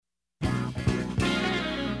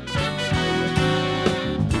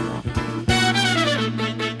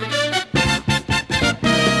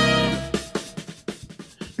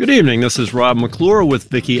evening. This is Rob McClure with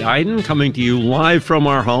Vicki Iden coming to you live from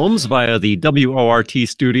our homes via the WORT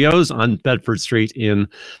studios on Bedford Street in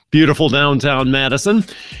beautiful downtown Madison.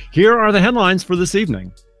 Here are the headlines for this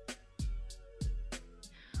evening.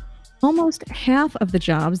 Almost half of the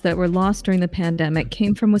jobs that were lost during the pandemic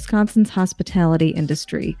came from Wisconsin's hospitality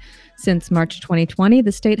industry. Since March 2020,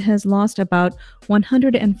 the state has lost about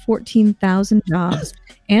 114,000 jobs,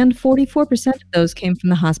 and 44% of those came from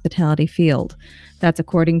the hospitality field. That's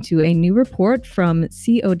according to a new report from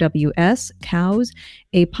COWS,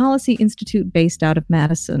 a policy institute based out of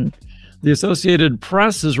Madison. The Associated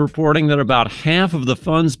Press is reporting that about half of the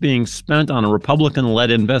funds being spent on a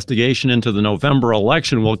Republican-led investigation into the November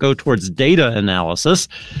election will go towards data analysis.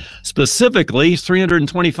 Specifically,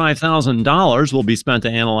 $325,000 will be spent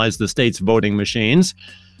to analyze the state's voting machines.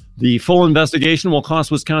 The full investigation will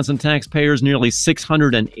cost Wisconsin taxpayers nearly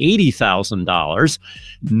 $680,000.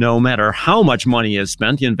 No matter how much money is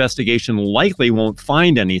spent, the investigation likely won't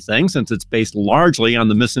find anything since it's based largely on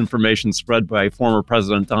the misinformation spread by former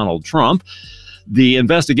President Donald Trump. The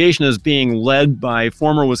investigation is being led by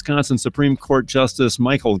former Wisconsin Supreme Court Justice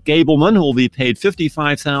Michael Gableman, who will be paid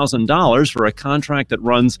 $55,000 for a contract that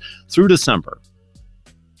runs through December.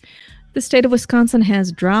 The state of Wisconsin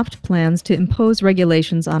has dropped plans to impose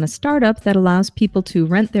regulations on a startup that allows people to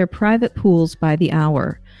rent their private pools by the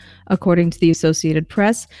hour. According to the Associated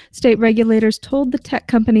Press, state regulators told the tech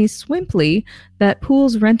company Swimply that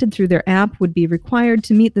pools rented through their app would be required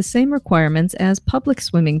to meet the same requirements as public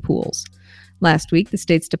swimming pools. Last week, the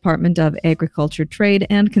state's Department of Agriculture, Trade,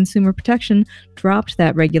 and Consumer Protection dropped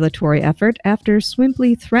that regulatory effort after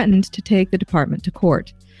Swimply threatened to take the department to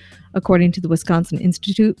court. According to the Wisconsin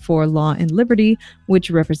Institute for Law and Liberty, which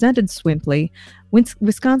represented Swimply,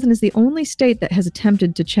 Wisconsin is the only state that has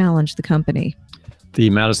attempted to challenge the company. The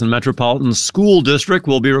Madison Metropolitan School District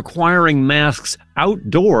will be requiring masks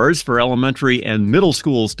outdoors for elementary and middle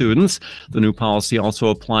school students. The new policy also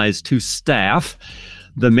applies to staff.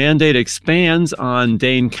 The mandate expands on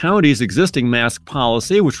Dane County's existing mask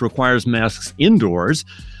policy, which requires masks indoors.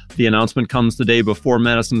 The announcement comes the day before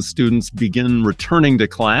Madison students begin returning to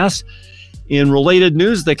class. In related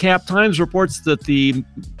news, the Cap Times reports that the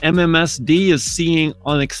MMSD is seeing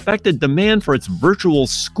unexpected demand for its virtual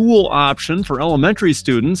school option for elementary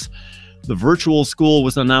students. The virtual school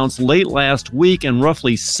was announced late last week, and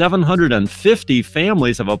roughly 750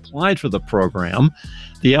 families have applied for the program.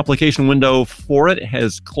 The application window for it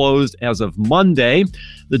has closed as of Monday.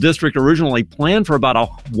 The district originally planned for about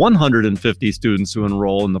 150 students to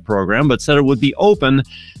enroll in the program, but said it would be open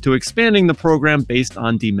to expanding the program based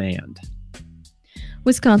on demand.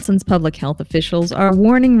 Wisconsin's public health officials are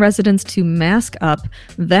warning residents to mask up,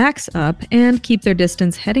 vax up, and keep their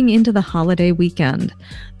distance heading into the holiday weekend.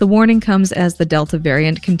 The warning comes as the Delta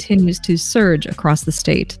variant continues to surge across the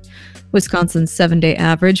state. Wisconsin's 7-day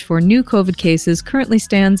average for new COVID cases currently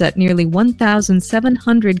stands at nearly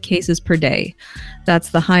 1,700 cases per day. That's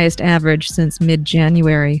the highest average since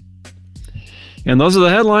mid-January. And those are the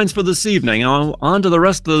headlines for this evening. On to the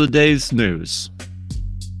rest of the day's news.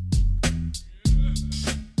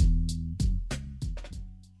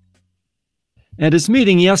 At its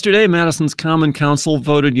meeting yesterday, Madison's Common Council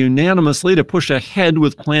voted unanimously to push ahead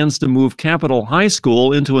with plans to move Capitol High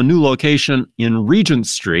School into a new location in Regent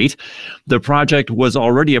Street. The project was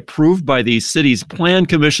already approved by the city's Plan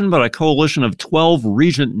Commission, but a coalition of 12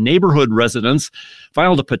 Regent neighborhood residents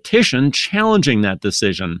filed a petition challenging that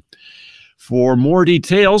decision. For more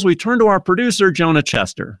details, we turn to our producer, Jonah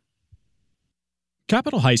Chester.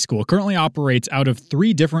 Capitol High School currently operates out of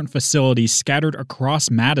 3 different facilities scattered across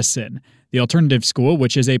Madison. The alternative school,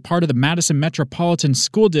 which is a part of the Madison Metropolitan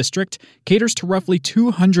School District, caters to roughly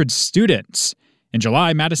 200 students. In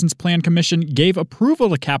July, Madison's Plan Commission gave approval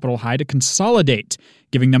to Capitol High to consolidate,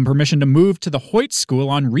 giving them permission to move to the Hoyt School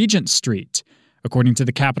on Regent Street. According to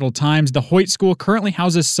the Capital Times, the Hoyt School currently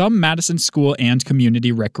houses some Madison school and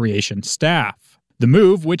community recreation staff. The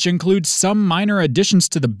move, which includes some minor additions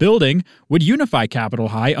to the building, would unify Capitol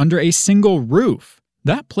High under a single roof.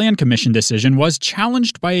 That Plan Commission decision was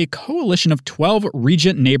challenged by a coalition of 12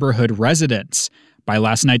 Regent neighborhood residents. By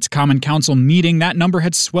last night's Common Council meeting, that number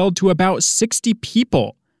had swelled to about 60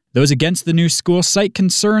 people. Those against the new school cite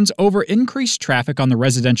concerns over increased traffic on the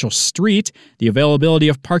residential street, the availability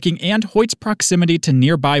of parking, and Hoyt's proximity to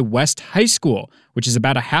nearby West High School, which is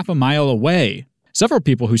about a half a mile away. Several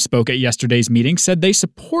people who spoke at yesterday's meeting said they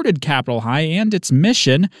supported Capitol High and its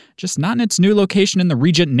mission, just not in its new location in the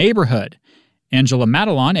Regent neighborhood. Angela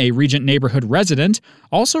Madelon, a Regent neighborhood resident,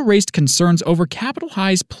 also raised concerns over Capitol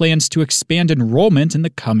High's plans to expand enrollment in the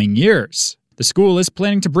coming years. The school is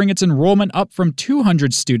planning to bring its enrollment up from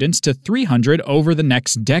 200 students to 300 over the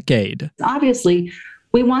next decade. Obviously,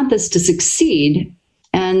 we want this to succeed,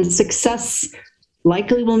 and success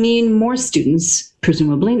likely will mean more students,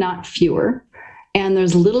 presumably not fewer. And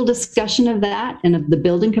there's little discussion of that and of the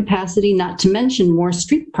building capacity, not to mention more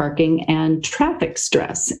street parking and traffic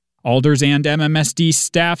stress. Alders and MMSD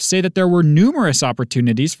staff say that there were numerous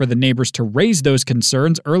opportunities for the neighbors to raise those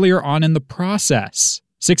concerns earlier on in the process.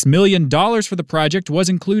 $6 million for the project was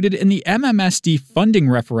included in the MMSD funding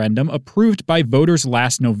referendum approved by voters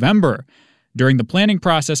last November. During the planning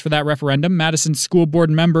process for that referendum, Madison School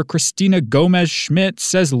Board member Christina Gomez-Schmidt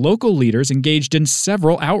says local leaders engaged in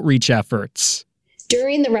several outreach efforts.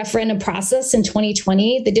 During the referendum process in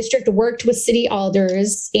 2020, the district worked with city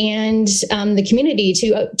alders and the community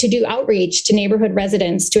to do outreach to neighborhood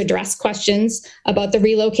residents to address questions about the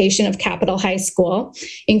relocation of Capitol High School,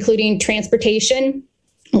 including transportation,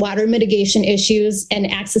 water mitigation issues, and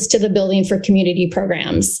access to the building for community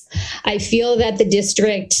programs. I feel that the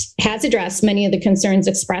district has addressed many of the concerns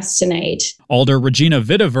expressed tonight. Alder Regina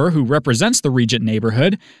Vitiver, who represents the Regent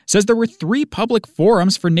neighborhood, says there were 3 public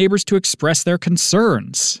forums for neighbors to express their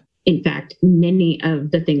concerns. In fact, many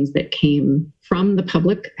of the things that came from the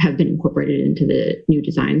public have been incorporated into the new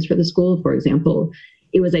designs for the school. For example,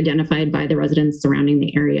 it was identified by the residents surrounding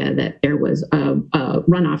the area that there was a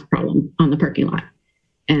runoff problem on the parking lot.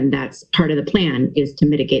 And that's part of the plan, is to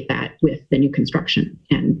mitigate that with the new construction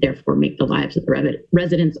and therefore make the lives of the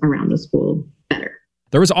residents around the school better.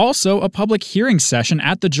 There was also a public hearing session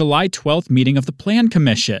at the July 12th meeting of the Plan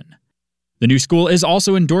Commission. The new school is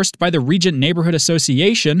also endorsed by the Regent Neighborhood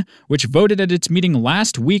Association, which voted at its meeting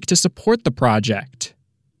last week to support the project.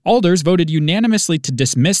 Alders voted unanimously to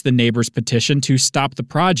dismiss the neighbors' petition to stop the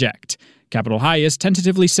project. Capitol High is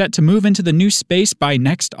tentatively set to move into the new space by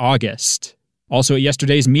next August. Also at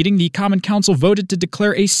yesterday's meeting, the Common Council voted to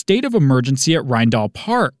declare a state of emergency at Rindall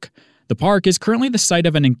Park. The park is currently the site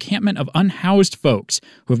of an encampment of unhoused folks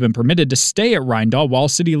who have been permitted to stay at Rindall while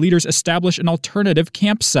city leaders establish an alternative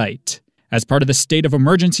campsite. As part of the state of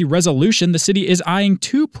emergency resolution, the city is eyeing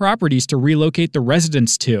 2 properties to relocate the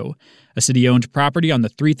residents to: a city-owned property on the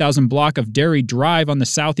 3000 block of Dairy Drive on the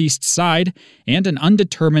southeast side, and an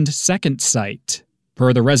undetermined second site.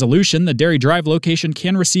 Per the resolution, the Dairy Drive location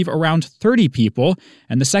can receive around 30 people,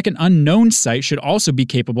 and the second unknown site should also be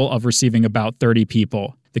capable of receiving about 30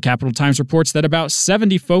 people. The Capital Times reports that about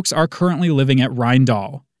 70 folks are currently living at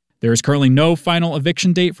Rindall. There is currently no final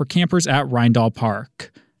eviction date for campers at Rindall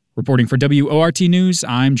Park. Reporting for WORT News,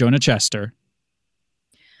 I'm Jonah Chester.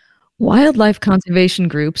 Wildlife conservation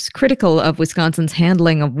groups critical of Wisconsin's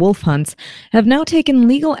handling of wolf hunts have now taken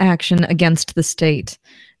legal action against the state.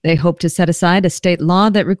 They hope to set aside a state law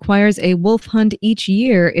that requires a wolf hunt each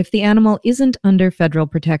year if the animal isn't under federal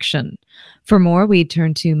protection. For more, we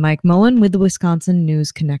turn to Mike Moen with the Wisconsin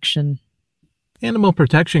News Connection. Animal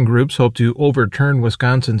protection groups hope to overturn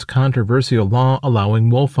Wisconsin's controversial law allowing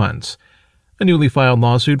wolf hunts. A newly filed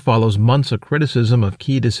lawsuit follows months of criticism of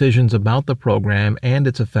key decisions about the program and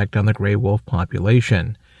its effect on the gray wolf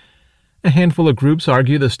population. A handful of groups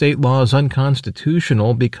argue the state law is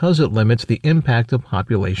unconstitutional because it limits the impact of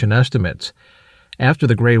population estimates. After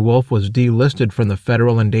the gray wolf was delisted from the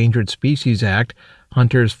Federal Endangered Species Act,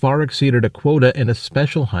 hunters far exceeded a quota in a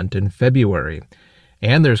special hunt in February.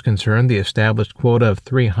 And there's concern the established quota of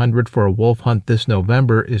 300 for a wolf hunt this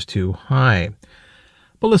November is too high.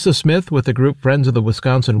 Melissa Smith with the group Friends of the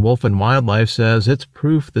Wisconsin Wolf and Wildlife says it's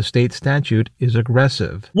proof the state statute is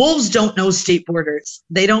aggressive. Wolves don't know state borders.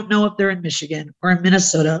 They don't know if they're in Michigan or in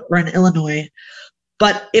Minnesota or in Illinois.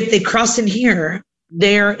 But if they cross in here,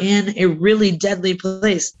 they're in a really deadly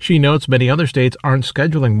place. She notes many other states aren't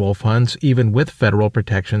scheduling wolf hunts even with federal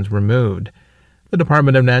protections removed. The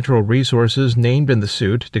Department of Natural Resources, named in the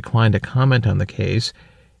suit, declined to comment on the case.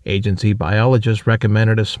 Agency biologists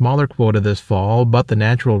recommended a smaller quota this fall, but the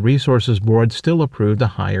Natural Resources Board still approved a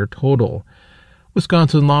higher total.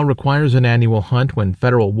 Wisconsin law requires an annual hunt when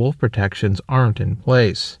federal wolf protections aren't in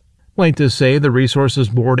place. Plaintiffs say the Resources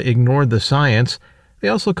Board ignored the science. They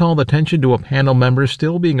also called attention to a panel member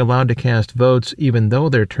still being allowed to cast votes even though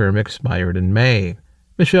their term expired in May.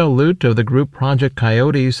 Michelle Lute of the group Project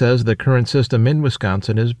Coyote says the current system in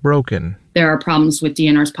Wisconsin is broken. There are problems with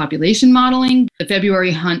DNR's population modeling. The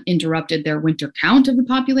February hunt interrupted their winter count of the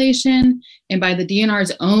population. And by the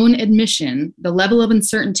DNR's own admission, the level of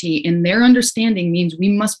uncertainty in their understanding means we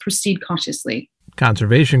must proceed cautiously.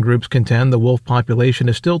 Conservation groups contend the wolf population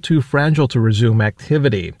is still too fragile to resume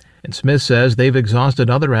activity. And Smith says they've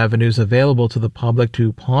exhausted other avenues available to the public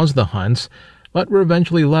to pause the hunts. but were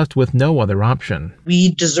eventually left with no other option.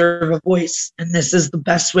 We deserve a voice, and this is the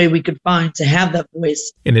best way we could find to have that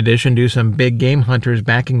voice. In addition to some big game hunters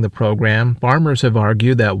backing the program, farmers have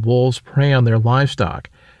argued that wolves prey on their livestock.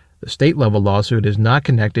 The state-level lawsuit is not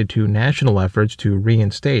connected to national efforts to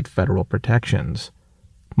reinstate federal protections.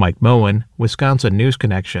 Mike Moen, Wisconsin News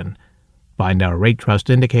Connection. Find our rate trust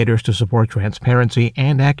indicators to support transparency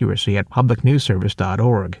and accuracy at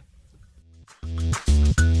publicnewsservice.org.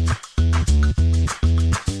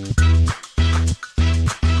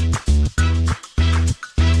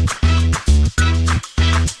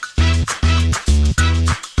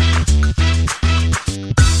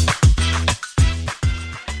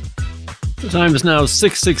 The time is now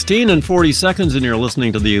 6:16 and 40 seconds, and you're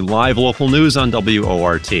listening to the live local news on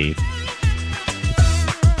WORT.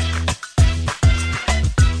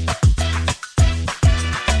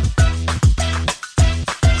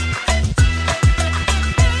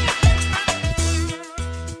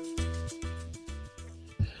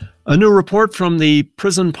 A new report from the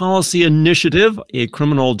Prison Policy Initiative, a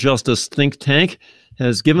criminal justice think tank,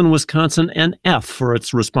 has given Wisconsin an F for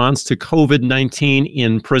its response to COVID-19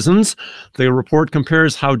 in prisons. The report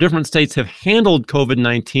compares how different states have handled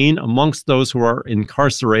COVID-19 amongst those who are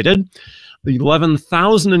incarcerated.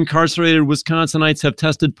 11,000 incarcerated Wisconsinites have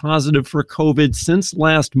tested positive for COVID since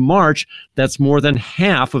last March. That's more than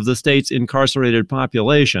half of the state's incarcerated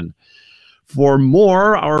population. For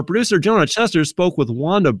more, our producer Jonah Chester spoke with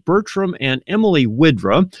Wanda Bertram and Emily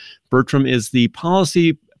Widra. Bertram is the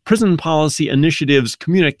Prison Policy Initiative's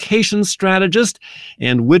communications strategist,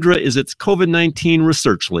 and Widra is its COVID-19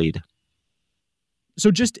 research lead.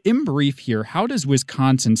 So just in brief here, how does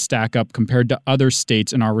Wisconsin stack up compared to other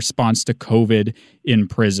states in our response to COVID in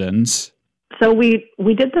prisons? So we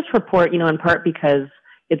did this report, in part because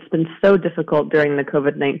it's been so difficult during the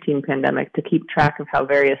COVID-19 pandemic to keep track of how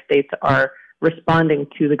various states are responding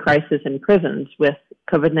to the crisis in prisons, with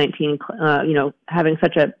COVID-19, having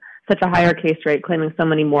such a higher case rate, claiming so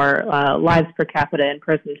many more lives per capita in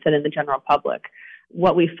prisons than in the general public.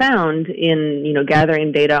 What we found in,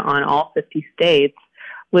 gathering data on all 50 states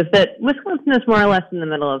was that Wisconsin is more or less in the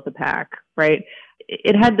middle of the pack, right?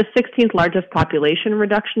 It had the 16th largest population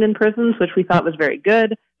reduction in prisons, which we thought was very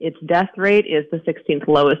good. Its death rate is the 16th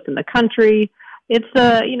lowest in the country. It's,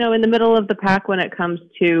 in the middle of the pack when it comes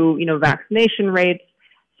to, vaccination rates.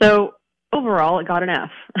 So overall, it got an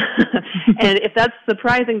F. And if that's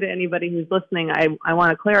surprising to anybody who's listening, I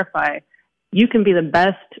want to clarify, you can be the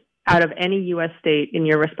best out of any U.S. state in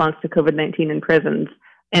your response to COVID-19 in prisons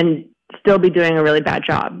and still be doing a really bad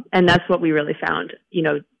job. And that's what we really found.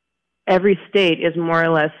 Every state is more or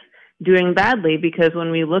less doing badly, because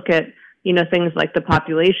when we look at, things like the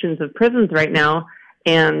populations of prisons right now,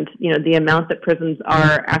 and, the amount that prisons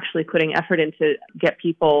are actually putting effort into get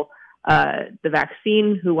people the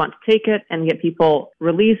vaccine who want to take it and get people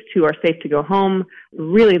released who are safe to go home,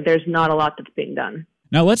 really there's not a lot that's being done.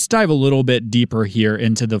 Now let's dive a little bit deeper here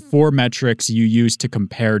into the 4 metrics you use to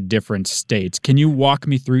compare different states. Can you walk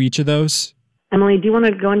me through each of those? Emily, do you want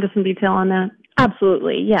to go into some detail on that?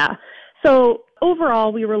 Absolutely, yeah. So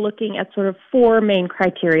overall, we were looking at sort of 4 main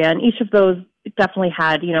criteria, and each of those definitely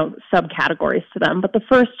had, subcategories to them. But the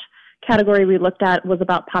first category we looked at was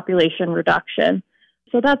about population reduction.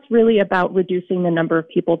 So that's really about reducing the number of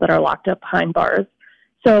people that are locked up behind bars.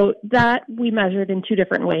 So that we measured in 2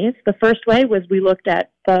 different ways. The first way was we looked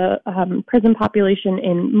at the prison population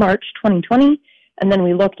in March 2020, and then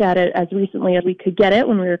we looked at it as recently as we could get it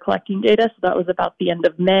when we were collecting data. So that was about the end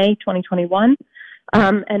of May 2021.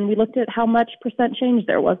 And we looked at how much percent change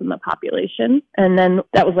there was in the population. And then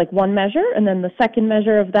that was like one measure. And then the second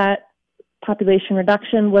measure of that population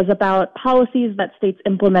reduction was about policies that states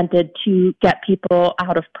implemented to get people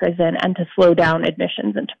out of prison and to slow down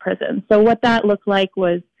admissions into prison. So what that looked like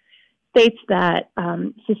was states that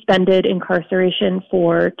suspended incarceration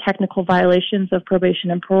for technical violations of probation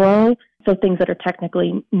and parole, so things that are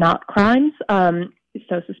technically not crimes.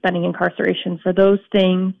 So suspending incarceration for those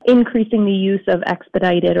things, increasing the use of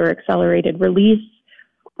expedited or accelerated release,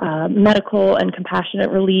 medical and compassionate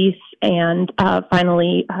release, and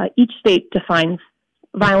finally, each state defines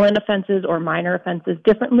violent offenses or minor offenses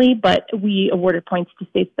differently, but we awarded points to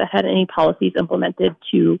states that had any policies implemented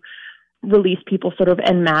to release people sort of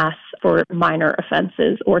en masse for minor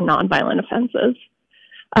offenses or nonviolent offenses.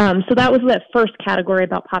 So that was the first category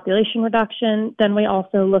about population reduction. Then we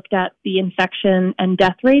also looked at the infection and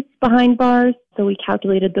death rates behind bars. So we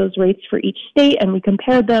calculated those rates for each state and we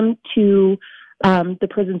compared them to the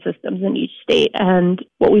prison systems in each state. And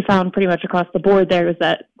what we found pretty much across the board there is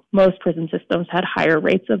that most prison systems had higher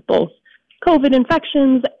rates of both COVID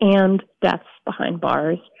infections and deaths behind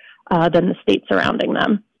bars. than the states surrounding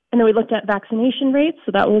them. And then we looked at vaccination rates.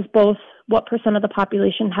 So that was both what percent of the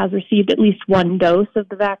population has received at least one dose of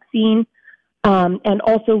the vaccine, and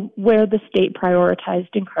also where the state prioritized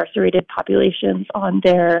incarcerated populations on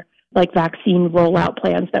their vaccine rollout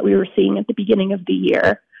plans that we were seeing at the beginning of the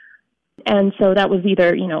year. And so that was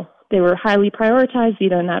either, they were highly prioritized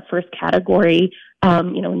either in that first category,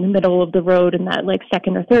 in the middle of the road in that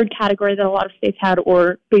second or third category that a lot of states had,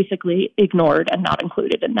 or basically ignored and not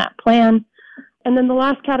included in that plan. And then the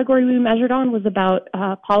last category we measured on was about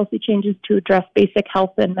policy changes to address basic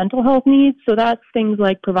health and mental health needs. So that's things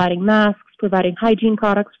like providing masks, providing hygiene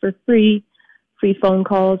products for free phone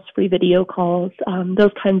calls, free video calls, those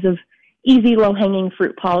kinds of easy, low-hanging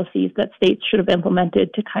fruit policies that states should have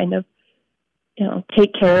implemented to kind of,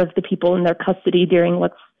 take care of the people in their custody during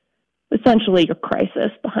what's essentially a crisis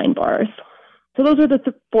behind bars. So those are the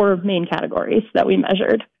four main categories that we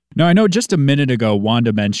measured. Now, I know just a minute ago,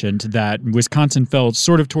 Wanda mentioned that Wisconsin fell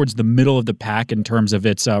sort of towards the middle of the pack in terms of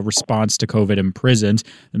its response to COVID in prisons.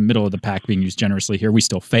 The middle of the pack being used generously here, we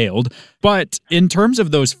still failed. But in terms of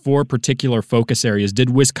those four particular focus areas, did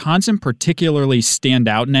Wisconsin particularly stand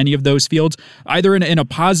out in any of those fields, either in a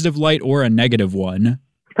positive light or a negative one?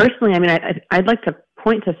 Personally, I'd like to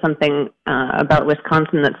point to something about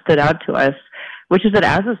Wisconsin that stood out to us, which is that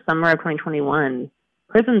as of summer of 2021,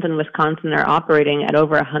 prisons in Wisconsin are operating at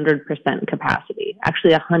over 100% capacity,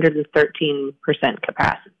 actually 113%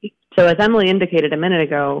 capacity. So as Emily indicated a minute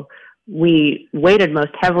ago, we weighted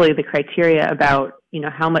most heavily the criteria about,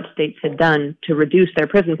 how much states had done to reduce their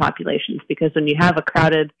prison populations, because when you have a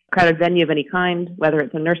crowded venue of any kind, whether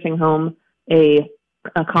it's a nursing home, a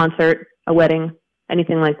concert, a wedding,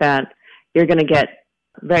 anything like that, you're going to get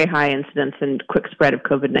very high incidence and quick spread of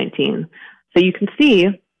COVID-19. So you can see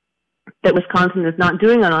that Wisconsin is not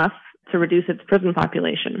doing enough to reduce its prison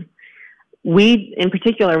population. We, in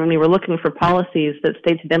particular, when we were looking for policies that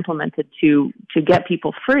states had implemented to get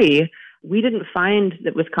people free, we didn't find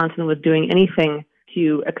that Wisconsin was doing anything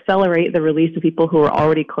to accelerate the release of people who were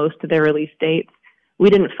already close to their release dates. We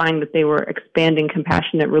didn't find that they were expanding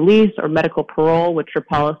compassionate release or medical parole, which are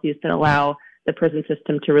policies that allow the prison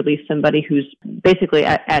system to release somebody who's basically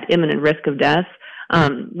at imminent risk of death.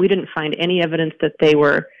 We didn't find any evidence that they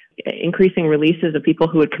were increasing releases of people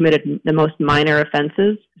who had committed the most minor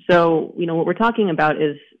offenses. So, what we're talking about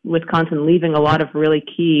is Wisconsin leaving a lot of really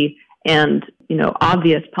key and,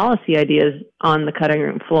 obvious policy ideas on the cutting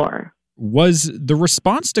room floor. Was the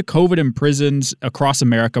response to COVID in prisons across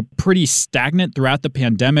America pretty stagnant throughout the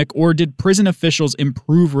pandemic, or did prison officials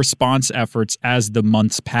improve response efforts as the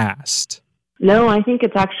months passed? No, I think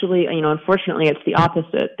it's actually, unfortunately, it's the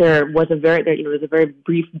opposite. There was a very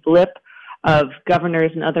brief blip of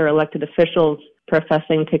governors and other elected officials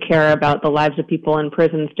professing to care about the lives of people in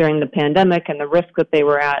prisons during the pandemic and the risk that they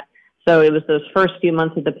were at. So it was those first few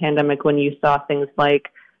months of the pandemic when you saw things like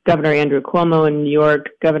Governor Andrew Cuomo in New York,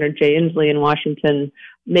 Governor Jay Inslee in Washington,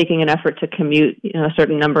 making an effort to commute a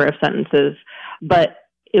certain number of sentences. But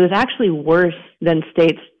it was actually worse than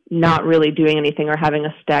states not really doing anything or having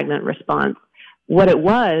a stagnant response. What it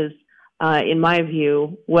was, in my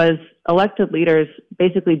view, was elected leaders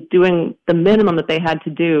basically doing the minimum that they had to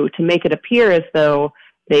do to make it appear as though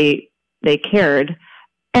they cared,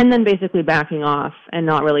 and then basically backing off and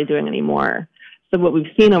not really doing any more. So what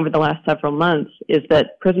we've seen over the last several months is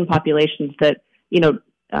that prison populations that,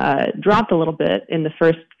 dropped a little bit in the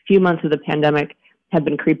first few months of the pandemic have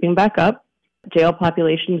been creeping back up. Jail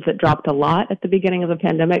populations that dropped a lot at the beginning of the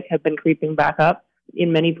pandemic have been creeping back up.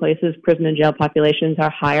 In many places, prison and jail populations are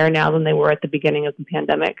higher now than they were at the beginning of the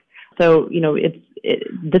pandemic. So, it's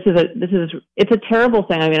a terrible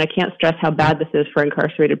thing. I can't stress how bad this is for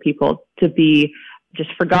incarcerated people to be just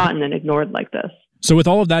forgotten and ignored like this. So with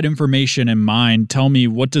all of that information in mind, tell me,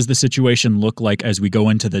 what does the situation look like as we go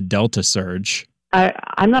into the Delta surge?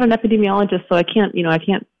 I'm not an epidemiologist, so I can't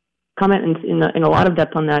comment in a lot of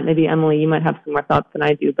depth on that. Maybe Emily, you might have some more thoughts than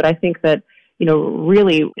I do, but I think that,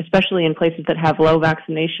 really, especially in places that have low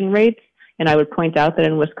vaccination rates, and I would point out that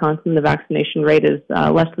in Wisconsin, the vaccination rate is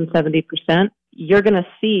less than 70%, you're going to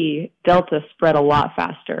see Delta spread a lot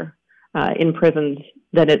faster in prisons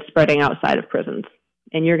than it's spreading outside of prisons.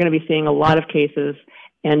 And you're going to be seeing a lot of cases.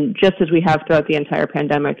 And just as we have throughout the entire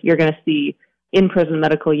pandemic, you're going to see in-prison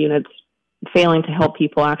medical units failing to help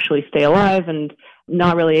people actually stay alive and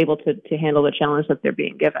not really able to handle the challenge that they're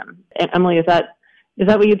being given. And Emily, is that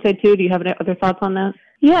what you'd say too? Do you have any other thoughts on that?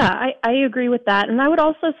 Yeah, I agree with that. And I would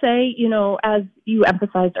also say, as you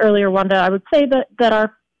emphasized earlier, Wanda, I would say that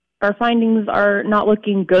our findings are not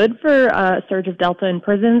looking good for a surge of Delta in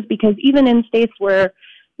prisons, because even in states where,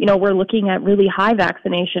 we're looking at really high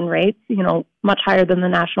vaccination rates, much higher than the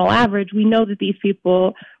national average. We know that these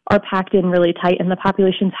people are packed in really tight and the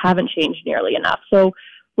populations haven't changed nearly enough. So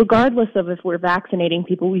regardless of if we're vaccinating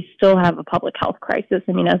people, we still have a public health crisis.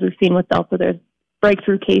 I mean, as we've seen with Delta, there's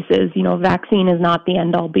breakthrough cases. Vaccine is not the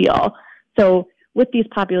end all be all. So with these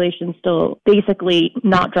populations still basically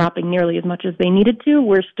not dropping nearly as much as they needed to,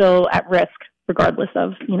 we're still at risk regardless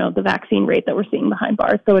of, the vaccine rate that we're seeing behind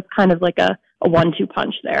bars. So it's kind of like a 1-2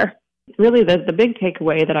 punch there. Really, the big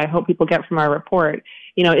takeaway that I hope people get from our report,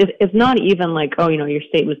 it's not even like, your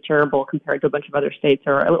state was terrible compared to a bunch of other states,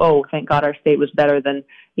 or, thank God our state was better than,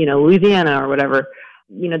 Louisiana or whatever.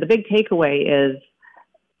 The big takeaway is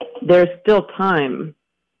there's still time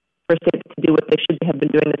for states to do what they should have been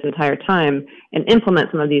doing this entire time and implement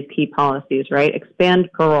some of these key policies, right? Expand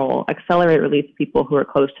parole, accelerate release of people who are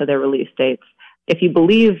close to their release dates. If you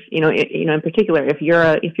believe, in particular, if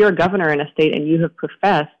you're a governor in a state and you have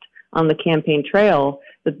professed on the campaign trail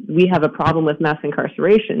that we have a problem with mass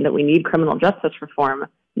incarceration, that we need criminal justice reform,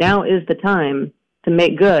 now is the time to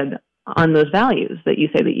make good on those values that you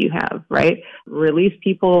say that you have, right? Release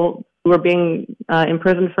people who are being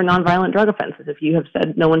imprisoned for nonviolent drug offenses. If you have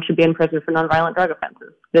said no one should be in prison for nonviolent drug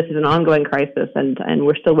offenses, this is an ongoing crisis, and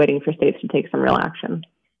we're still waiting for states to take some real action.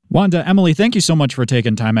 Wanda, Emily, thank you so much for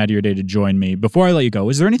taking time out of your day to join me. Before I let you go,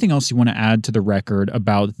 is there anything else you want to add to the record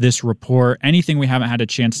about this report? Anything we haven't had a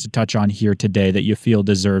chance to touch on here today that you feel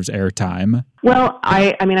deserves airtime? Well,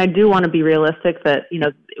 I do want to be realistic that,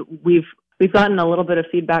 we've gotten a little bit of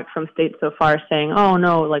feedback from states so far saying, oh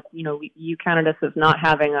no, you counted us as not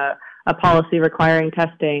having a policy requiring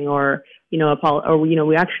testing, or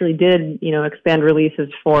we actually did, expand releases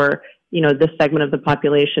for, this segment of the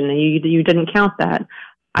population, and you didn't count that.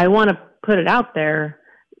 I want to put it out there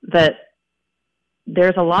that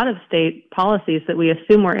there's a lot of state policies that we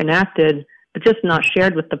assume were enacted, but just not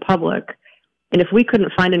shared with the public. And if we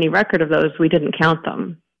couldn't find any record of those, we didn't count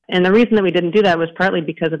them. And the reason that we didn't do that was partly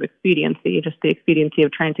because of expediency, just the expediency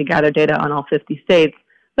of trying to gather data on all 50 states.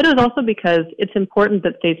 But it was also because it's important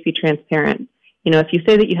that states be transparent. If you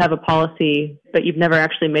say that you have a policy, but you've never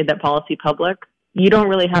actually made that policy public, you don't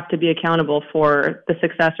really have to be accountable for the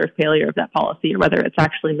success or failure of that policy, or whether it's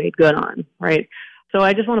actually made good on, right? So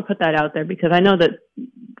I just want to put that out there, because I know that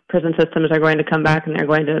prison systems are going to come back and they're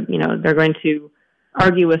going to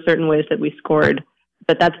argue with certain ways that we scored,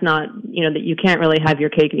 but that's not, that you can't really have your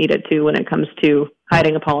cake and eat it too when it comes to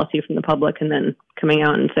hiding a policy from the public and then coming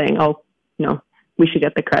out and saying, we should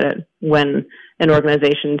get the credit when an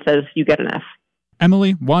organization says you get an F.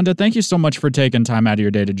 Emily, Wanda, thank you so much for taking time out of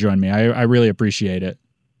your day to join me. I really appreciate it.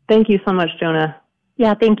 Thank you so much, Jonah.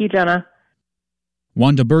 Yeah, thank you, Jonah.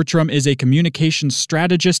 Wanda Bertram is a communications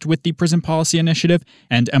strategist with the Prison Policy Initiative,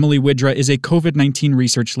 and Emily Widra is a COVID-19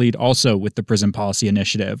 research lead also with the Prison Policy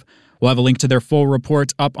Initiative. We'll have a link to their full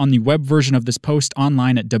report up on the web version of this post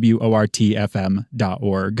online at WORTFM.org.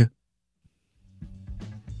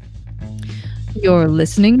 You're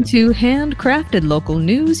listening to handcrafted local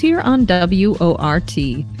news here on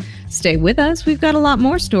WORT. Stay with us. We've got a lot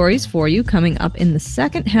more stories for you coming up in the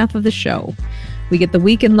second half of the show. We get the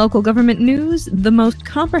week in local government news, the most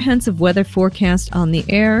comprehensive weather forecast on the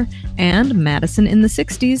air, and Madison in the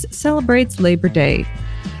 60s celebrates Labor Day.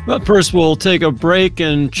 But first, we'll take a break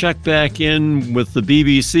and check back in with the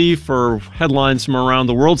BBC for headlines from around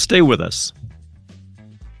the world. Stay with us.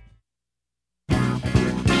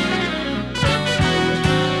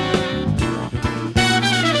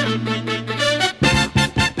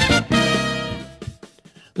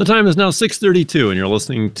 The time is now 6:32, and you're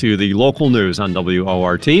listening to the local news on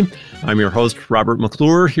WORT. I'm your host, Robert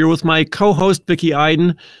McClure, here with my co-host, Vicki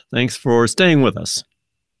Iden. Thanks for staying with us.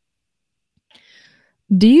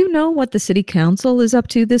 Do you know what the City Council is up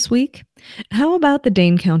to this week? How about the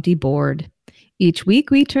Dane County Board? Each week,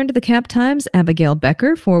 we turn to the Cap Times' Abigail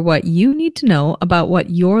Becker for what you need to know about what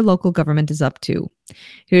your local government is up to.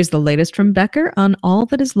 Here's the latest from Becker on all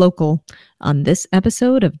that is local on this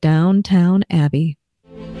episode of Downtown Abbey.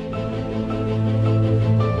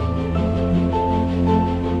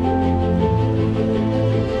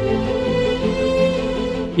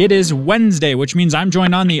 It is Wednesday, which means I'm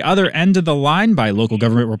joined on the other end of the line by local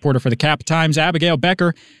government reporter for the Cap Times, Abigail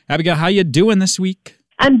Becker. Abigail, how you doing this week?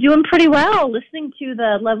 I'm doing pretty well, listening to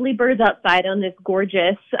the lovely birds outside on this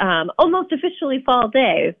gorgeous, almost officially fall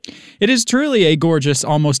day. It is truly a gorgeous,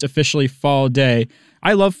 almost officially fall day.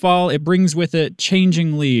 I love fall. It brings with it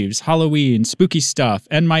changing leaves, Halloween, spooky stuff,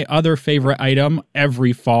 and my other favorite item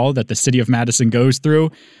every fall that the city of Madison goes through,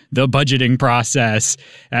 the budgeting process.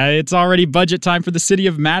 It's already budget time for the city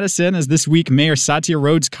of Madison, as this week Mayor Satya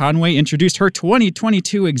Rhodes Conway introduced her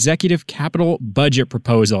 2022 Executive Capital Budget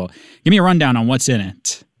Proposal. Give me a rundown on what's in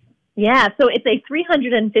it. Yeah, so it's a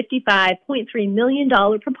 $355.3 million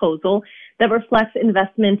proposal that reflects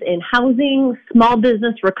investments in housing, small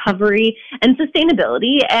business recovery, and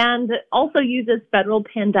sustainability, and also uses federal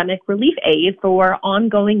pandemic relief aid for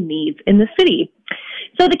ongoing needs in the city.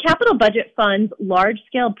 So the capital budget funds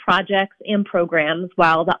large-scale projects and programs,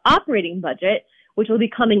 while the operating budget, which will be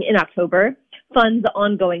coming in October, funds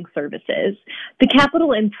ongoing services. The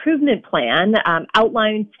capital improvement plan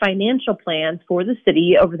outlines financial plans for the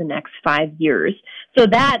city over the next 5 years. So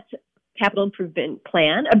that capital improvement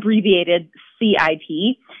plan, abbreviated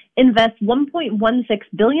CIP, invests $1.16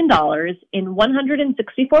 billion in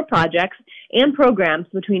 164 projects and programs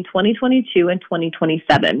between 2022 and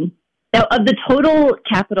 2027. Now, of the total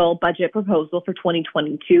capital budget proposal for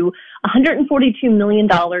 2022, $142 million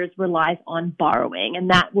relies on borrowing, and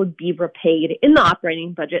that would be repaid in the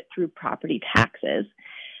operating budget through property taxes.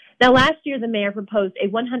 Now, last year, the mayor proposed a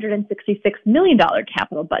 $166 million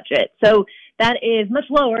capital budget, so that is much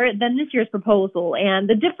lower than this year's proposal, and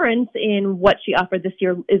the difference in what she offered this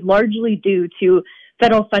year is largely due to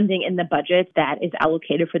federal funding in the budget that is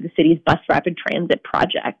allocated for the city's bus rapid transit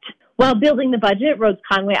project. While building the budget, Rhodes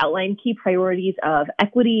Conway outlined key priorities of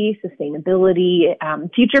equity, sustainability,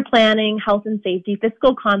 future planning, health and safety,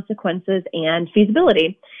 fiscal consequences, and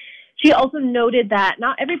feasibility. She also noted that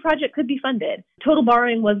not every project could be funded. Total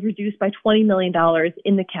borrowing was reduced by $20 million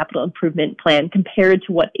in the capital improvement plan compared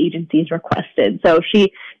to what agencies requested. So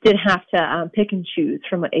she did have to pick and choose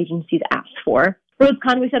from what agencies asked for. Rhodes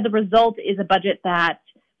Conway said the result is a budget that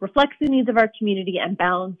reflects the needs of our community and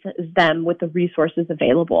balances them with the resources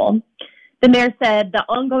available. The mayor said the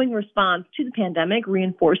ongoing response to the pandemic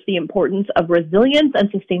reinforced the importance of resilience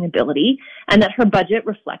and sustainability, and that her budget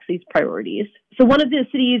reflects these priorities. So one of the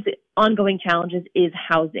city's ongoing challenges is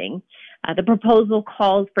housing. The proposal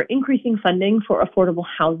calls for increasing funding for affordable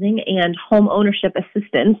housing and home ownership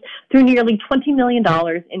assistance through nearly $20 million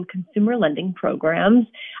in consumer lending programs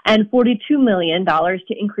and $42 million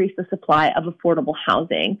to increase the supply of affordable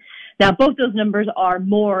housing. Now, both those numbers are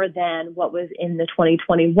more than what was in the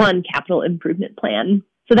 2021 capital improvement plan.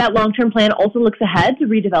 So that long-term plan also looks ahead to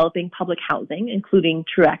redeveloping public housing, including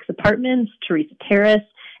Truax Apartments, Teresa Terrace,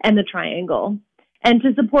 and the Triangle. And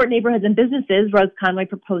to support neighborhoods and businesses, Rhodes Conway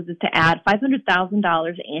proposes to add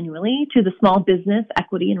 $500,000 annually to the Small Business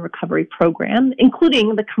Equity and Recovery Program,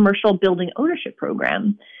 including the Commercial Building Ownership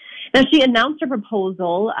Program. Now, she announced her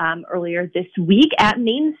proposal earlier this week at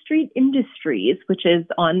Main Street Industries, which is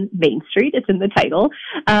on Main Street. It's in the title,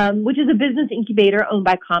 which is a business incubator owned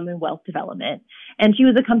by Commonwealth Development. And she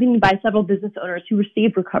was accompanied by several business owners who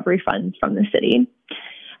received recovery funds from the city.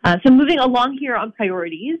 So moving along here on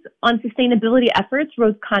priorities, on sustainability efforts,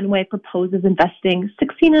 Rhodes Conway proposes investing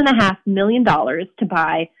 $16.5 million to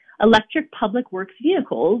buy electric public works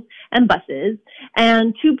vehicles and buses,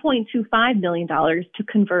 and $2.25 million to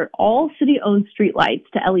convert all city-owned streetlights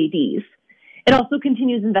to LEDs. It also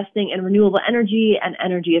continues investing in renewable energy and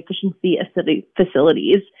energy efficiency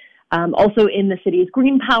facilities, also in the city's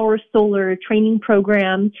green power, solar training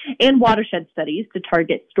program, and watershed studies to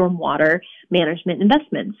target stormwater management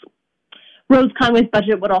investments. Rhodes Conway's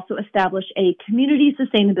budget would also establish a community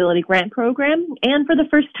sustainability grant program and, for the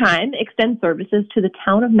first time, extend services to the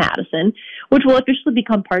town of Madison, which will officially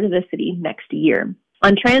become part of the city next year.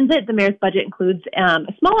 On transit, the mayor's budget includes a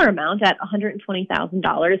smaller amount at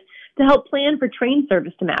 $120,000 to help plan for train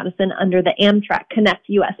service to Madison under the Amtrak Connect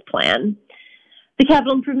US plan. The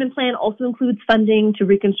capital improvement plan also includes funding to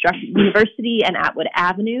reconstruct University and Atwood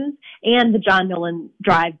Avenues and the John Nolan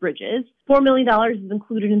Drive bridges. $4 million is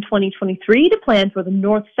included in 2023 to plan for the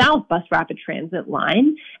north-south bus rapid transit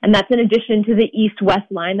line, and that's in addition to the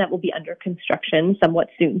east-west line that will be under construction somewhat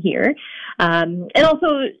soon here. And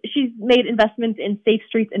also, she's made investments in Safe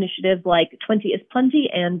Streets initiatives like 20 is Plenty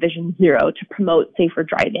and Vision Zero to promote safer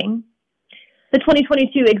driving. The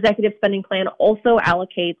 2022 executive spending plan also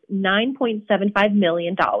allocates $9.75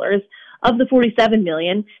 million of the $47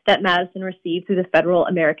 million that Madison received through the Federal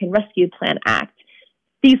American Rescue Plan Act.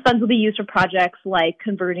 These funds will be used for projects like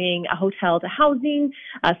converting a hotel to housing,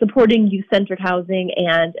 supporting youth-centered housing,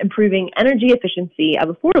 and improving energy efficiency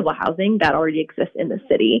of affordable housing that already exists in the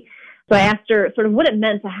city. So I asked her sort of what it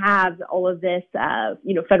meant to have all of this,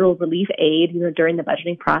 federal relief aid, during the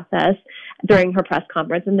budgeting process, during her press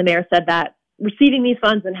conference, and the mayor said that receiving these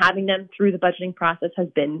funds and having them through the budgeting process has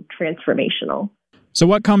been transformational. So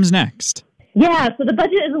what comes next? Yeah, so the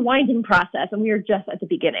budget is a winding process, and we are just at the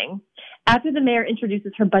beginning. After the mayor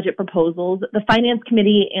introduces her budget proposals, the Finance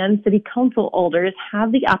Committee and City Council alders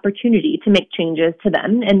have the opportunity to make changes to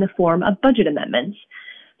them in the form of budget amendments.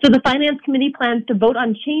 So the Finance Committee plans to vote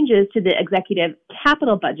on changes to the executive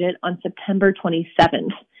capital budget on September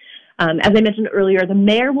 27th. As I mentioned earlier, the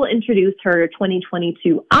mayor will introduce her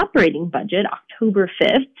 2022 operating budget October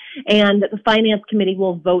 5th, and the Finance Committee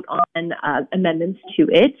will vote on amendments to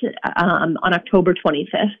it on October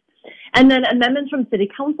 25th. And then amendments from City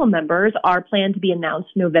Council members are planned to be announced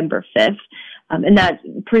November 5th, and that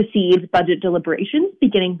precedes budget deliberations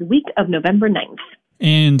beginning the week of November 9th.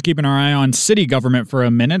 And keeping our eye on city government for a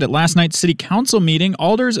minute, at last night's city council meeting,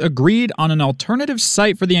 alders agreed on an alternative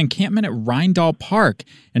site for the encampment at Rindall Park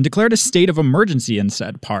and declared a state of emergency in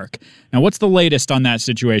said park. Now, what's the latest on that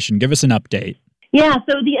situation? Give us an update. Yeah,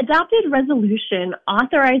 so the adopted resolution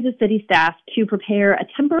authorizes city staff to prepare a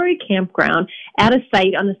temporary campground at a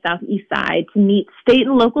site on the southeast side to meet state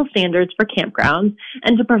and local standards for campgrounds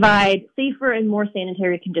and to provide safer and more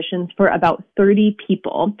sanitary conditions for about 30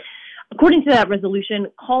 people. According to that resolution,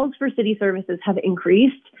 calls for city services have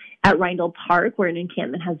increased at Rindall Park, where an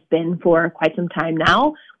encampment has been for quite some time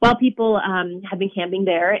now, while people have been camping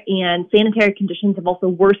there, and sanitary conditions have also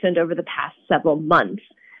worsened over the past several months.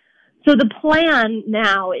 So the plan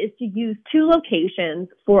now is to use two locations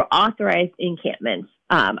for authorized encampments.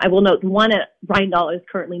 I will note the one at Rindall is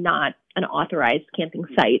currently not an authorized camping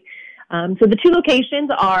site. So the two locations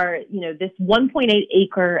are, this 1.8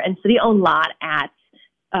 acre and city-owned lot at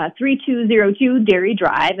 3202 Dairy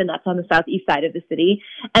Drive, and that's on the southeast side of the city.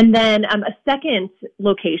 And then a second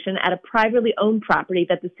location at a privately owned property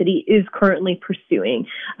that the city is currently pursuing.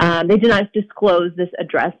 They did not disclose this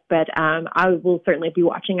address, but I will certainly be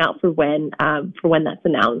watching out for when that's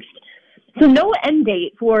announced. So no end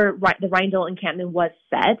date for the Rindall encampment was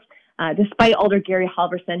set, despite Alder Gary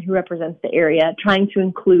Halverson, who represents the area, trying to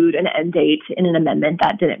include an end date in an amendment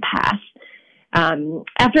that didn't pass.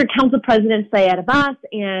 After Council President Syed Abbas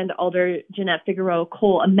and Alder Jeanette Figueroa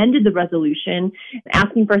Cole amended the resolution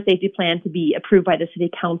asking for a safety plan to be approved by the City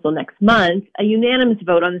Council next month, a unanimous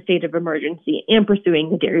vote on the state of emergency and pursuing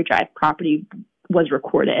the Dairy Drive property was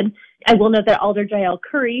recorded. I will note that Alder Jael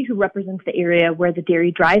Curry, who represents the area where the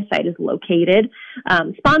Dairy Drive site is located,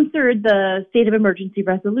 sponsored the state of emergency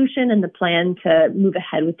resolution and the plan to move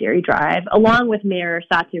ahead with Dairy Drive, along with Mayor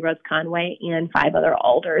Satya Rose Conway and 5 other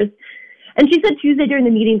alders. And she said Tuesday during the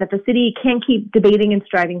meeting that the city can't keep debating and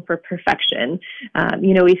striving for perfection.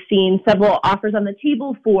 We've seen several offers on the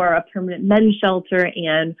table for a permanent men's shelter,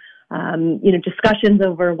 and discussions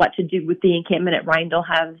over what to do with the encampment at Rindall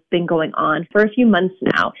have been going on for a few months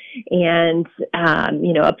now. And,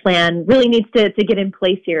 a plan really needs to get in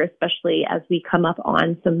place here, especially as we come up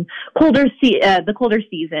on some the colder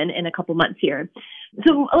season in a couple months here.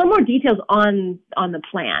 So a little more details on the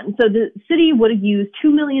plan. So the city would have used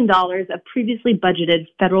 $2 million of previously budgeted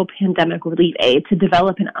federal pandemic relief aid to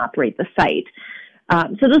develop and operate the site.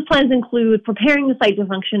 So those plans include preparing the site to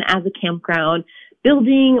function as a campground,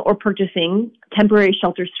 building or purchasing temporary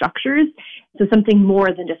shelter structures, so something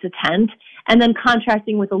more than just a tent, and then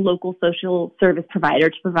contracting with a local social service provider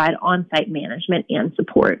to provide on-site management and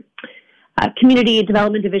support. Community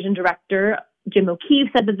Development Division Director Jim O'Keefe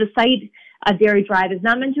said that the site Dairy Drive is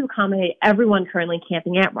not meant to accommodate everyone currently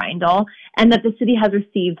camping at Rindall, and that the city has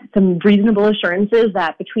received some reasonable assurances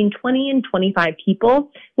that between 20 and 25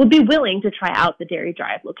 people would be willing to try out the Dairy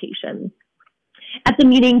Drive location. At the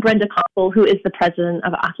meeting, Brenda Koppel, who is the president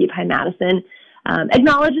of Occupy Madison,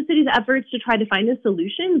 acknowledged the city's efforts to try to find a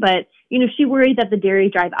solution, but, she worried that the Dairy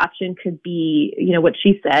Drive option could be, what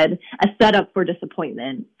she said, a setup for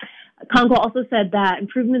disappointment. Congo also said that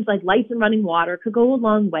improvements like lights and running water could go a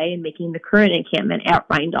long way in making the current encampment at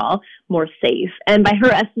Rindall more safe. And by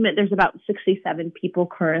her estimate, there's about 67 people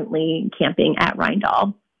currently camping at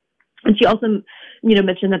Rindall. And she also,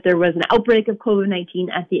 mentioned that there was an outbreak of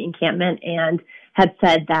COVID-19 at the encampment and had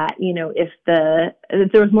said that, if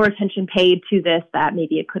there was more attention paid to this, that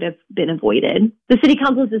maybe it could have been avoided. The City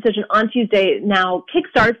Council's decision on Tuesday now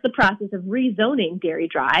kickstarts the process of rezoning Dairy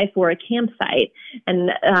Drive for a campsite, and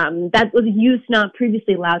that was a use not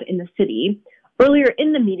previously allowed in the city. Earlier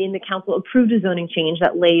in the meeting, the council approved a zoning change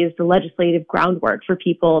that lays the legislative groundwork for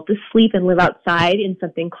people to sleep and live outside in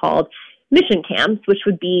something called mission camps, which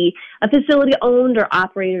would be a facility owned or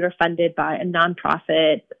operated or funded by a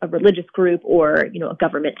nonprofit, a religious group, or, a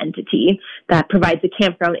government entity that provides a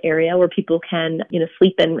campground area where people can,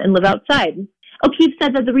 sleep and live outside. O'Keefe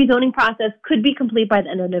said that the rezoning process could be complete by the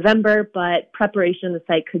end of November, but preparation of the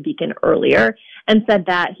site could begin earlier, and said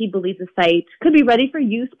that he believes the site could be ready for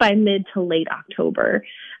use by mid to late October.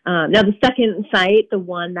 Now, the second site, the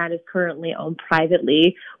one that is currently owned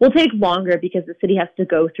privately, will take longer because the city has to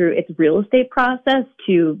go through its real estate process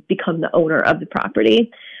to become the owner of the property.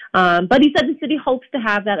 But he said the city hopes to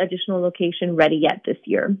have that additional location ready yet this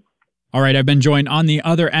year. All right, I've been joined on the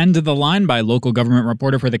other end of the line by local government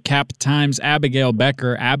reporter for the Cap Times, Abigail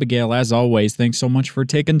Becker. Abigail, as always, thanks so much for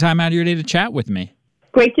taking time out of your day to chat with me.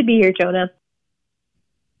 Great to be here, Jonah.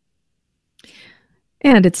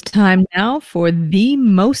 And it's time now for the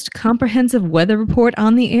most comprehensive weather report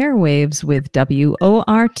on the airwaves with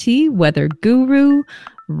WORT weather guru,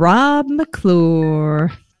 Rob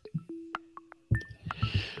McClure.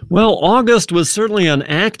 Well, August was certainly an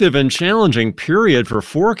active and challenging period for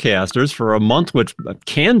forecasters for a month which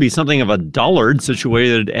can be something of a dullard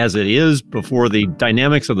situated as it is before the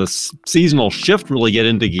dynamics of the seasonal shift really get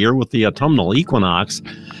into gear with the autumnal equinox.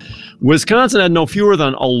 Wisconsin had no fewer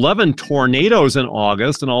than 11 tornadoes in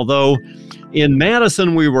August, and although in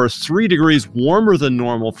Madison we were 3 degrees warmer than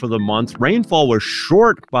normal for the month, rainfall was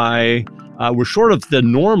short of the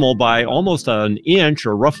normal by almost an inch,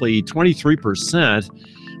 or roughly 23%,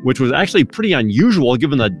 which was actually pretty unusual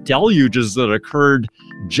given the deluges that occurred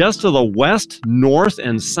just to the west, north,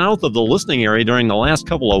 and south of the listening area during the last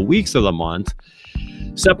couple of weeks of the month.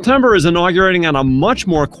 September is inaugurating on a much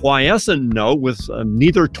more quiescent note with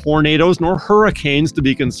neither tornadoes nor hurricanes to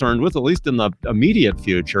be concerned with, at least in the immediate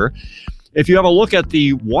future. If you have a look at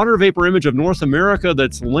the water vapor image of North America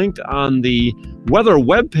that's linked on the weather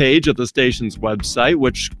webpage at the station's website,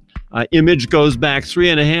 which image goes back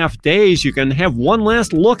 3.5 days, you can have one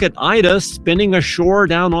last look at Ida spinning ashore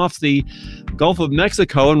down off the Gulf of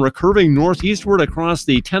Mexico and recurving northeastward across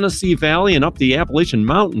the Tennessee Valley and up the Appalachian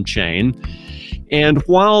mountain chain. And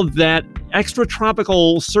while that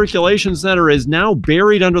extratropical circulation center is now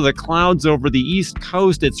buried under the clouds over the East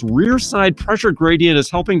Coast, its rear side pressure gradient is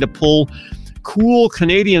helping to pull cool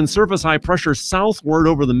Canadian surface high pressure southward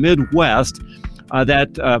over the Midwest.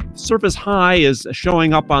 That surface high is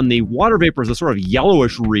showing up on the water vapor as a sort of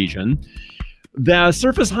yellowish region. The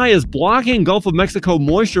surface high is blocking Gulf of Mexico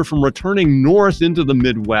moisture from returning north into the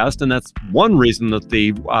Midwest, and that's one reason that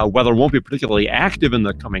the weather won't be particularly active in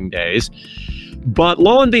the coming days. But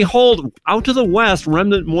lo and behold, out to the west,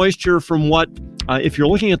 remnant moisture from what, if you're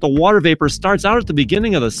looking at the water vapor, starts out at the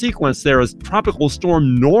beginning of the sequence there as Tropical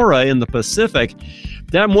Storm Nora in the Pacific.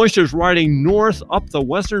 That moisture is riding north up the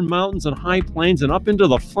western mountains and high plains and up into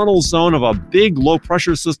the funnel zone of a big low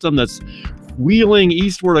pressure system that's wheeling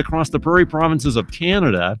eastward across the prairie provinces of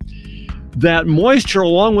Canada. That moisture,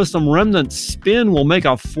 along with some remnant spin, will make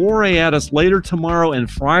a foray at us later tomorrow and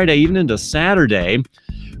Friday, even into Saturday.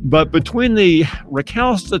 But between the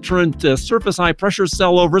recalcitrant surface high pressure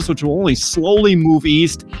cellovers, which will only slowly move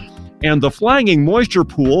east, and the flagging moisture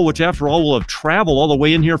pool, which after all will have traveled all the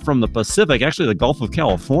way in here from the Pacific, actually the Gulf of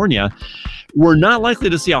California, we're not likely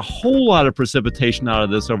to see a whole lot of precipitation out of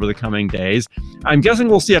this over the coming days. I'm guessing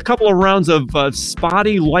we'll see a couple of rounds of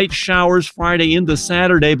spotty light showers Friday into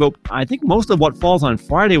Saturday, but I think most of what falls on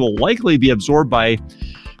Friday will likely be absorbed by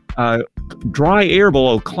dry air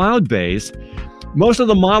below cloud base. Most of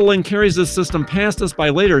the modeling carries this system past us by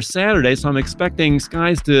later Saturday, so I'm expecting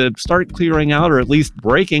skies to start clearing out or at least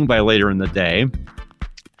breaking by later in the day.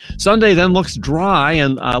 Sunday then looks dry,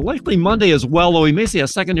 and likely Monday as well, though we may see a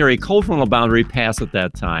secondary cold frontal boundary pass at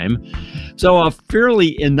that time. So a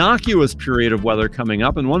fairly innocuous period of weather coming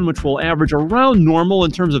up, and one which will average around normal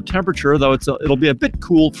in terms of temperature, though it'll be a bit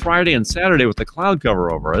cool Friday and Saturday with the cloud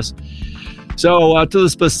cover over us. So to the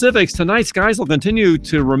specifics, tonight skies will continue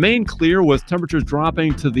to remain clear with temperatures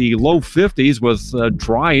dropping to the low 50s with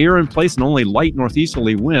dry air in place and only light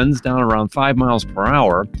northeasterly winds down around 5 miles per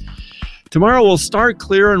hour. Tomorrow will start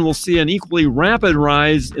clear and we'll see an equally rapid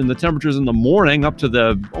rise in the temperatures in the morning up to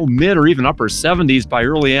the mid or even upper 70s by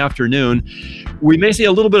early afternoon. We may see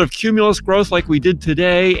a little bit of cumulus growth like we did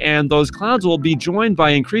today, and those clouds will be joined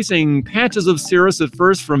by increasing patches of cirrus at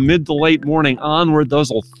first from mid to late morning onward. Those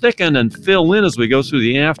will thicken and fill in as we go through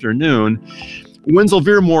the afternoon. Winds will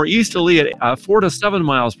veer more easterly at 4 to 7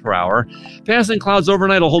 miles per hour. Passing clouds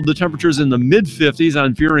overnight will hold the temperatures in the mid-50s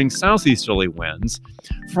on veering southeasterly winds.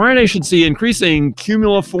 Friday should see increasing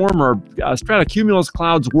cumuliform or stratocumulus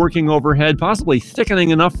clouds working overhead, possibly thickening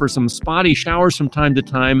enough for some spotty showers from time to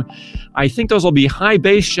time. I think those will be high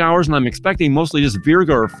base showers, and I'm expecting mostly just virga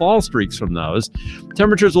or fall streaks from those.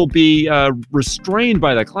 Temperatures will be restrained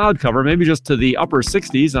by the cloud cover, maybe just to the upper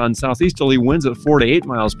 60s on southeasterly winds at 4 to 8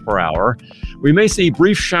 miles per hour. We We may see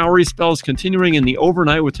brief showery spells continuing in the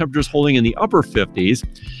overnight with temperatures holding in the upper 50s.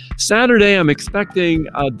 Saturday, I'm expecting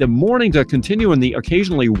the morning to continue in the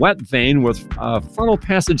occasionally wet vein with frontal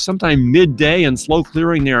passage sometime midday and slow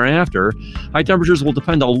clearing thereafter. High temperatures will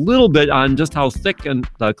depend a little bit on just how thick and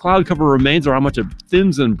the cloud cover remains or how much it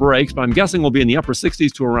thins and breaks, but I'm guessing we'll be in the upper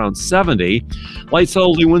 60s to around 70. Light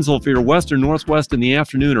southerly winds will veer west or northwest in the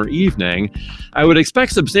afternoon or evening. I would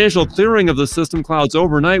expect substantial clearing of the system clouds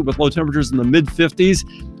overnight with low temperatures in the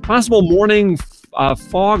mid-50s. Possible morning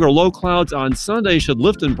fog or low clouds on Sunday should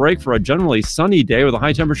lift and break for a generally sunny day with a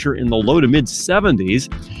high temperature in the low to mid 70s.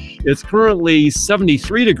 It's currently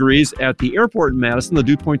 73 degrees at the airport in Madison. The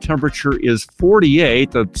dew point temperature is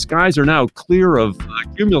 48. The skies are now clear of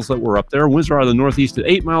cumulus that were up there. Winds are out of the northeast at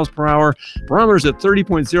 8 miles per hour. Barometers at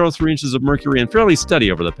 30.03 inches of mercury and fairly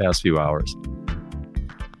steady over the past few hours.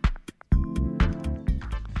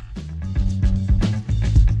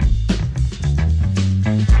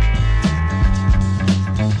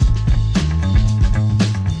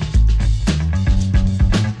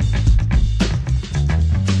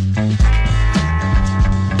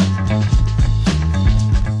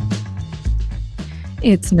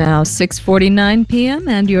 It's now 6:49 p.m.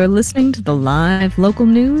 and you're listening to the live local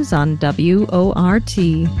news on WORT.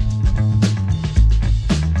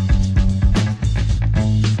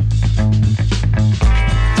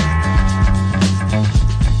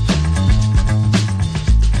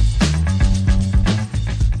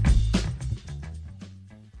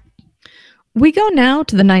 We go now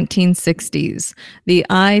to the 1960s. The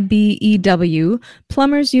IBEW,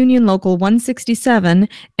 Plumbers Union Local 167,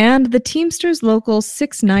 and the Teamsters Local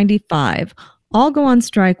 695 all go on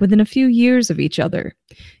strike within a few years of each other.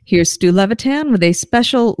 Here's Stu Levitan with a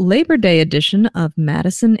special Labor Day edition of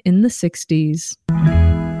Madison in the 60s.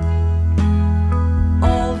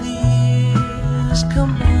 All the years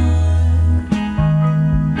combined,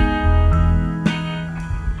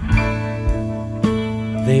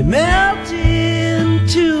 they melt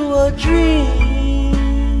into a dream.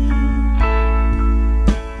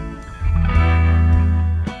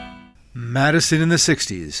 Madison in the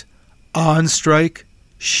 60s. On strike,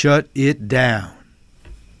 shut it down.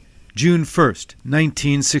 June 1st,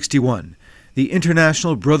 1961. The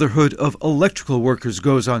International Brotherhood of Electrical Workers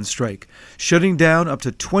goes on strike, shutting down up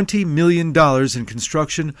to $20 million in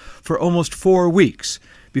construction for almost 4 weeks,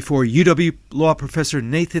 before UW law professor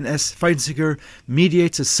Nathan S. Feinsinger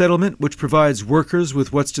mediates a settlement which provides workers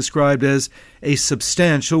with what's described as a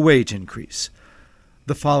substantial wage increase.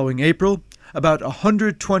 The following April, about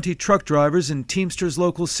 120 truck drivers in Teamsters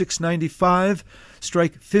Local 695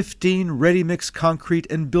 strike 15 ready-mix concrete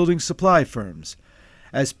and building supply firms.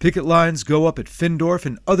 As picket lines go up at Findorf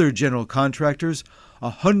and other general contractors,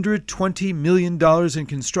 $120 million in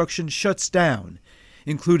construction shuts down,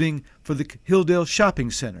 including for the Hilldale Shopping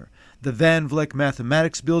Center, the Van Vleck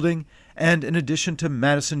Mathematics Building, and an addition to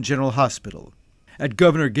Madison General Hospital. At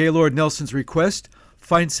Governor Gaylord Nelson's request,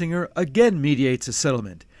 Feinsinger again mediates a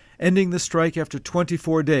settlement, ending the strike after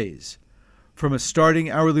 24 days. From a starting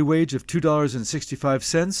hourly wage of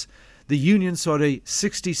 $2.65, the union sought a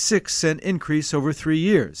 66-cent increase over 3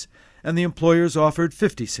 years, and the employers offered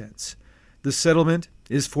 50 cents. The settlement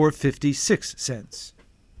is for 56 cents.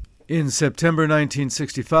 In September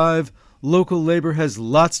 1965, local labor has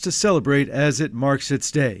lots to celebrate as it marks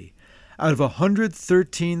its day. Out of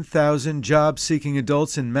 113,000 job-seeking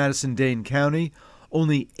adults in Madison-Dane County,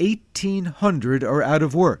 only 1,800 are out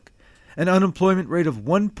of work, an unemployment rate of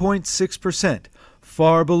 1.6%,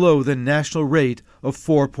 far below the national rate of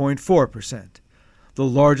 4.4%. The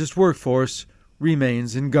largest workforce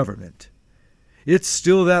remains in government. It's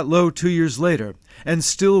still that low 2 years later, and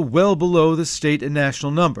still well below the state and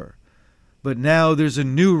national number. But now there's a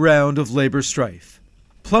new round of labor strife.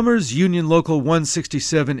 Plumbers Union Local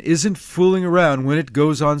 167 isn't fooling around when it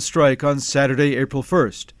goes on strike on Saturday, April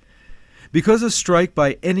 1st. Because a strike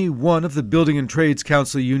by any one of the Building and Trades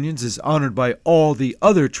Council unions is honored by all the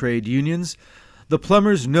other trade unions, the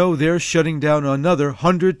plumbers know they're shutting down another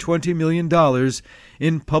 $120 million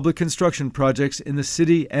in public construction projects in the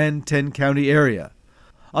city and 10-county area.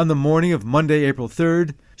 On the morning of Monday, April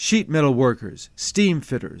 3rd, sheet metal workers, steam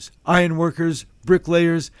fitters, iron workers,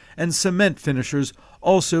 bricklayers, and cement finishers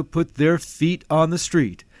also put their feet on the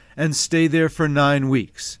street and stay there for 9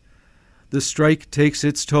 weeks. The strike takes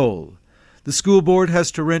its toll. The school board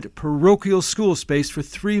has to rent parochial school space for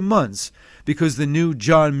 3 months because the new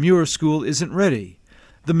John Muir School isn't ready.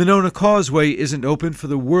 The Monona Causeway isn't open for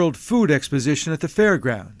the World Food Exposition at the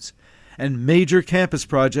fairgrounds. And major campus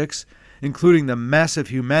projects, including the massive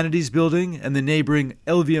Humanities Building and the neighboring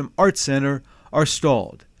Elvium Arts Center, are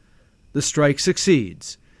stalled. The strike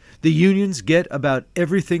succeeds. The unions get about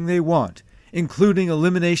everything they want, including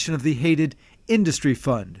elimination of the hated Industry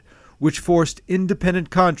Fund, which forced independent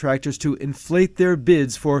contractors to inflate their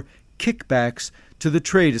bids for kickbacks to the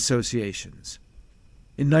trade associations.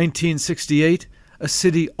 In 1968, a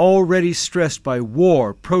city already stressed by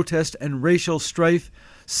war, protest, and racial strife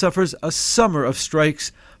suffers a summer of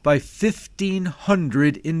strikes by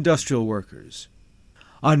 1,500 industrial workers.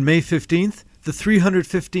 On May 15th, the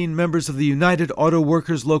 315 members of the United Auto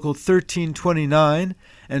Workers Local 1329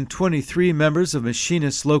 and 23 members of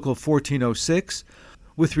Machinists Local 1406,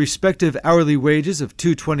 with respective hourly wages of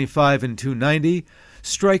 $225 and $290,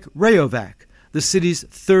 strike Rayovac, the city's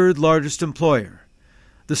third largest employer.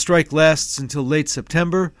 The strike lasts until late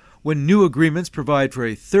September, when new agreements provide for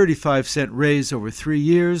a 35-cent raise over 3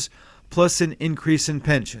 years, plus an increase in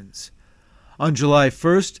pensions. On July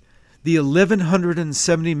 1st, the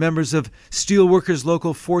 1,170 members of Steelworkers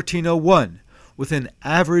Local 1401, with an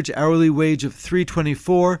average hourly wage of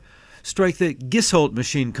 $324, strike the Gisholt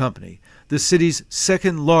Machine Company, the city's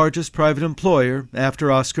second largest private employer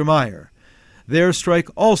after Oscar Mayer. Their strike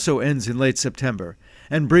also ends in late September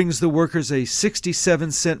and brings the workers a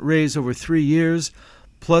 67-cent raise over 3 years,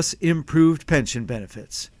 plus improved pension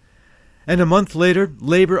benefits. And a month later,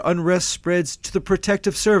 labor unrest spreads to the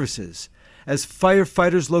protective services as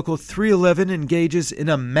Firefighters Local 311 engages in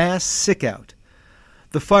a mass sick-out.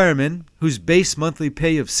 The firemen, whose base monthly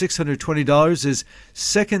pay of $620 is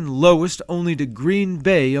second lowest only to Green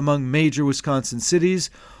Bay among major Wisconsin cities,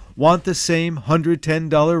 want the same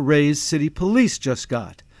 $110 raise city police just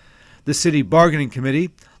got. The city bargaining committee,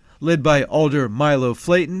 led by Alder Milo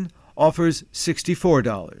Flayton, offers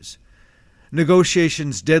 $64.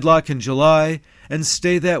 Negotiations deadlock in July and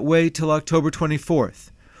stay that way till October 24th,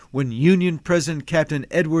 when Union President Captain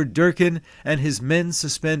Edward Durkin and his men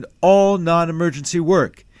suspend all non-emergency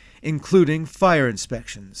work, including fire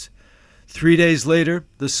inspections. 3 days later,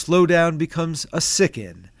 the slowdown becomes a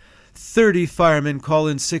sick-in. 30 firemen call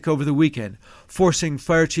in sick over the weekend, forcing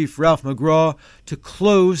Fire Chief Ralph McGraw to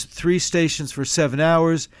close 3 stations for 7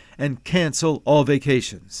 hours and cancel all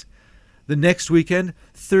vacations. The next weekend,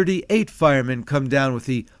 38 firemen come down with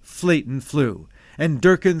the Flayton flu, and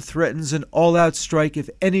Durkin threatens an all-out strike if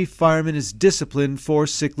any fireman is disciplined for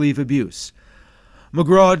sick leave abuse.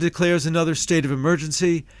 McGraw declares another state of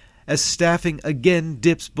emergency as staffing again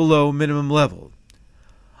dips below minimum level.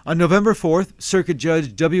 On November 4th, Circuit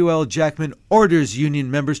Judge W.L. Jackman orders union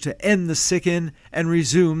members to end the sick-in and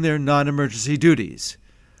resume their non-emergency duties.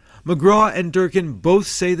 McGraw and Durkin both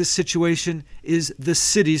say the situation is the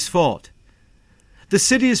city's fault. The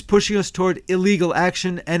city is pushing us toward illegal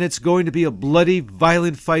action, and it's going to be a bloody,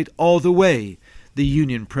 violent fight all the way, the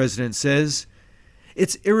union president says.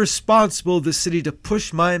 It's irresponsible of the city to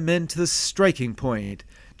push my men to the striking point,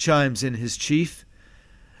 chimes in his chief.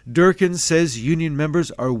 Durkin says union members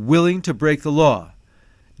are willing to break the law.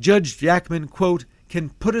 Judge Jackman, quote, can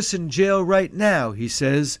put us in jail right now, he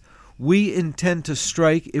says. We intend to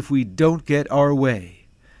strike if we don't get our way.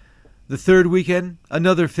 The third weekend,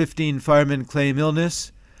 another 15 firemen claim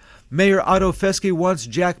illness. Mayor Otto Fesky wants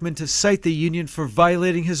Jackman to cite the union for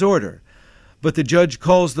violating his order, but the judge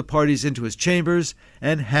calls the parties into his chambers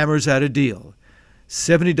and hammers out a deal.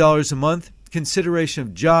 $70 a month, consideration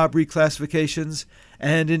of job reclassifications,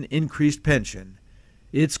 and an increased pension.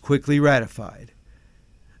 It's quickly ratified.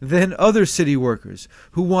 Then other city workers,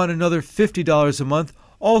 who want another $50 a month,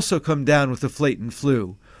 also come down with the Flayton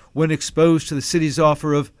flu when exposed to the city's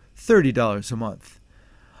offer of $30 a month.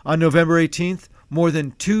 On November 18th, more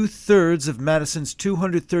than 2/3 of Madison's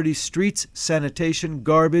 230 streets, sanitation,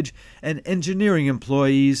 garbage, and engineering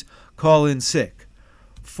employees call in sick.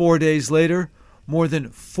 4 days later, more than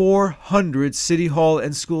 400 City Hall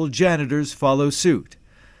and school janitors follow suit.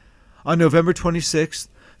 On November 26th,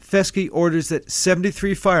 Fesky orders that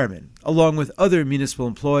 73 firemen, along with other municipal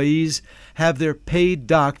employees, have their pay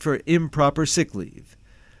docked for improper sick leave.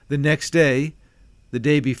 The next day, the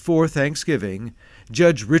day before Thanksgiving,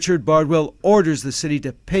 Judge Richard Bardwell orders the city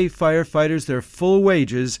to pay firefighters their full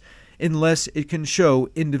wages unless it can show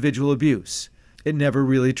individual abuse. It never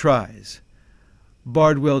really tries.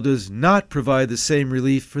 Bardwell does not provide the same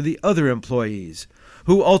relief for the other employees,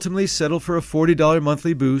 who ultimately settle for a $40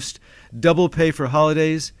 monthly boost, double pay for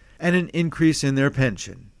holidays, and an increase in their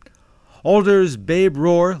pension. Alders Babe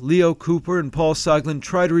Rohr, Leo Cooper, and Paul Soglin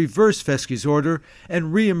try to reverse Fesky's order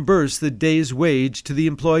and reimburse the day's wage to the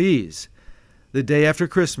employees. The day after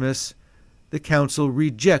Christmas, the council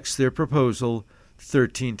rejects their proposal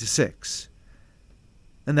 13-6.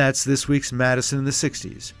 And that's this week's Madison in the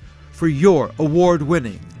 60s. For your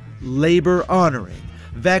award-winning, labor-honoring,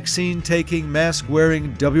 vaccine-taking,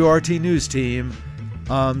 mask-wearing WRT News team,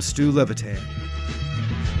 I'm Stu Levitan.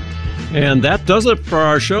 And that does it for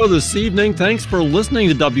our show this evening. Thanks for listening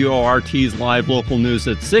to WORT's Live Local News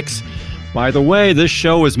at 6. By the way, this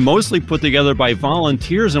show is mostly put together by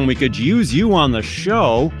volunteers, and we could use you on the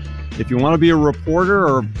show. If you want to be a reporter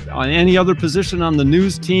or on any other position on the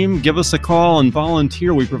news team, give us a call and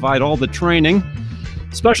volunteer. We provide all the training.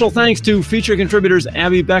 Special thanks to feature contributors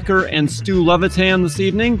Abby Becker and Stu Levitan this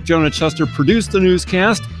evening. Jonah Chester produced the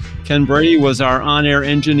newscast. Ken Brady was our on-air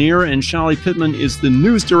engineer, and Shelly Pittman is the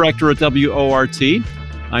news director at WORT.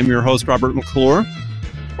 I'm your host, Robert McClure.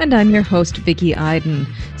 And I'm your host, Vicki Iden.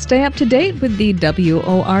 Stay up to date with the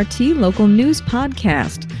WORT Local News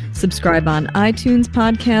Podcast. Subscribe on iTunes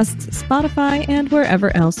Podcasts, Spotify, and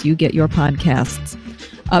wherever else you get your podcasts.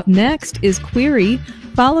 Up next is Query,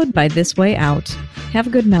 followed by This Way Out. Have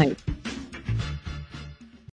a good night.